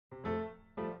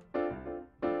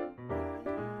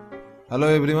Hello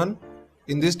everyone.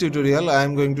 In this tutorial I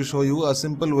am going to show you a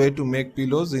simple way to make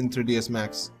pillows in 3ds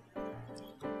Max.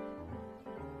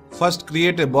 First,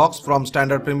 create a box from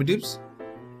standard primitives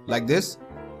like this.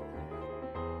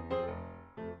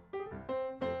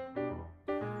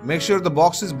 Make sure the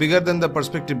box is bigger than the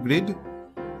perspective grid.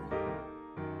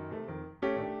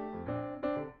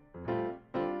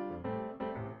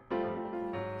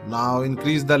 Now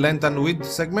increase the length and width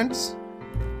segments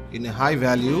in a high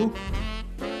value,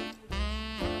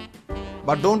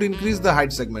 but don't increase the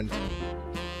height segment.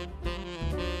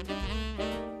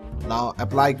 Now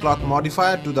apply cloth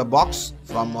modifier to the box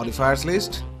from modifiers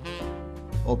list.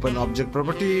 Open object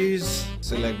properties,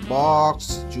 select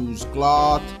box, choose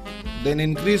cloth, then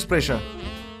increase pressure,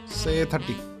 say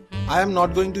 30. I am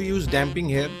not going to use damping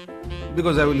here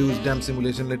because I will use damp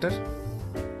simulation later.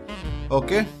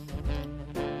 Okay.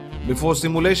 Before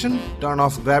simulation, turn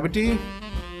off gravity.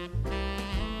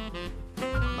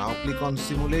 Now click on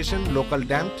simulation, local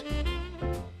damped.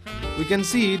 We can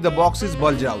see the box is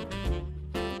bulged out.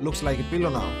 Looks like a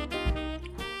pillow now.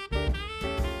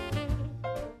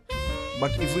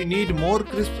 But if we need more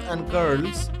crisp and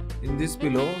curls in this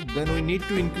pillow, then we need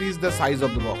to increase the size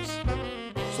of the box.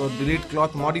 So delete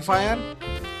cloth modifier,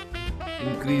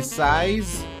 increase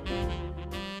size.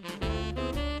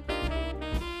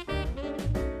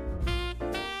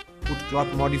 Put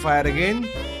cloth modifier again,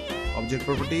 object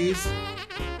properties,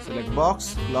 select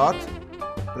box, cloth,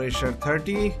 pressure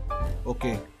 30,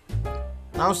 okay.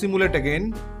 Now simulate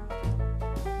again.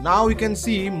 Now we can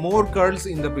see more curls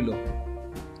in the pillow.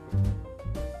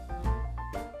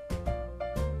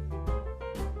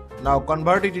 Now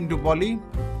convert it into poly.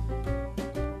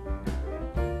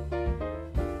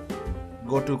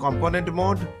 Go to component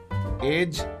mode,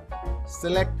 edge,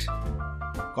 select,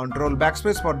 control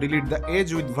backspace for delete the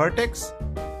edge with vertex.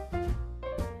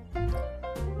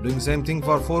 Doing same thing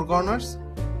for 4 corners.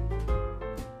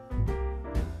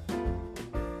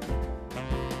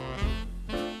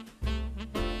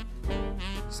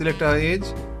 Select our edge,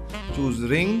 choose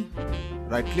ring,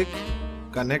 right click,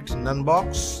 connect none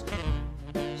box,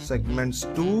 segments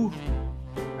 2,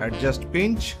 adjust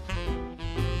pinch.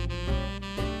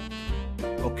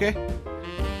 Okay.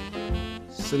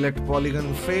 Select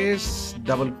polygon face,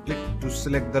 double click to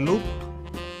select the loop,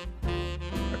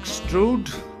 extrude.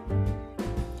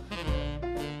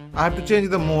 I have to change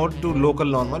the mode to local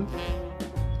normal,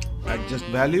 adjust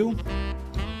value,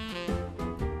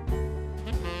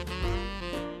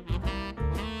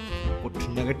 put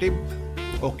negative,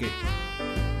 okay.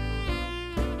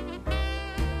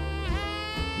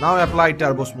 Now apply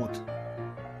turbo smooth.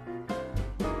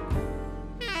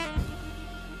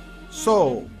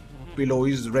 So pillow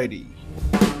is ready.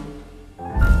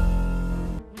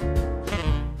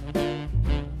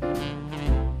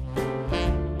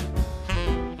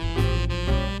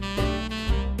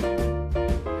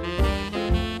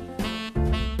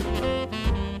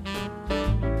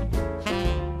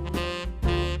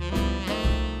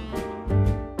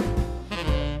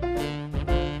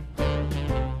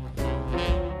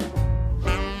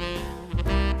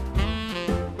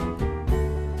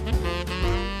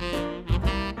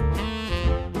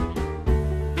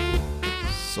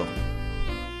 So,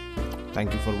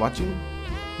 thank you for watching.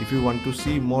 If you want to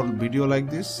see more video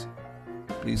like this,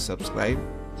 please subscribe.